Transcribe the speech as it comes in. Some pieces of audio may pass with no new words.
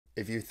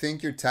If you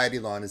think your tidy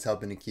lawn is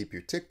helping to keep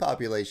your tick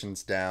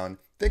populations down,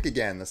 think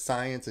again. The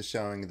science is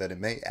showing that it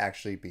may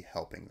actually be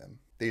helping them.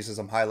 These are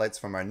some highlights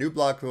from our new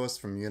blog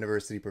post from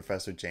University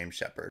Professor James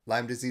Shepard.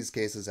 Lyme disease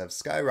cases have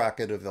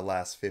skyrocketed over the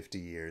last 50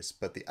 years,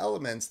 but the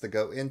elements that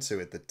go into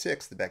it, the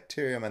ticks, the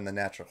bacterium, and the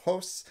natural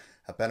hosts,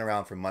 have been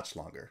around for much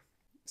longer.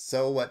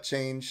 So what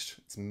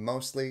changed? It's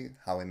mostly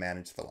how we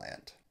manage the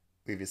land.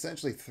 We've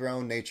essentially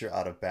thrown nature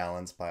out of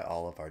balance by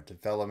all of our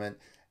development,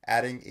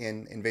 adding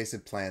in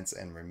invasive plants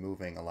and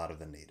removing a lot of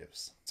the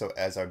natives. So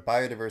as our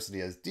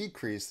biodiversity has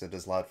decreased, it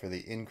has allowed for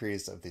the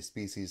increase of the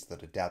species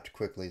that adapt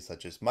quickly,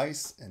 such as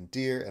mice and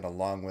deer, and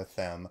along with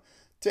them,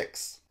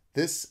 ticks.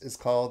 This is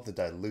called the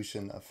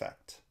dilution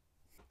effect.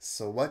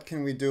 So what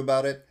can we do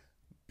about it?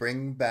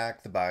 Bring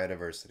back the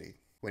biodiversity.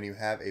 When you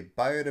have a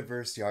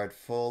biodiverse yard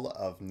full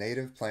of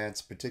native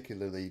plants,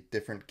 particularly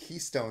different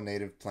keystone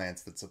native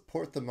plants that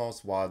support the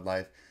most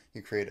wildlife,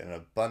 you create an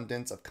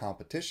abundance of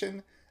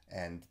competition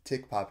and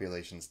tick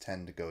populations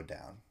tend to go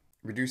down.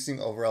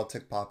 Reducing overall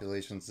tick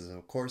populations is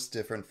of course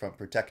different from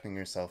protecting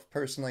yourself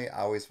personally. I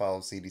always follow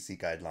CDC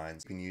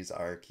guidelines. You can use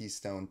our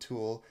Keystone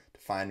tool to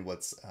find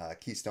what's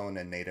keystone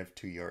and native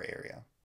to your area.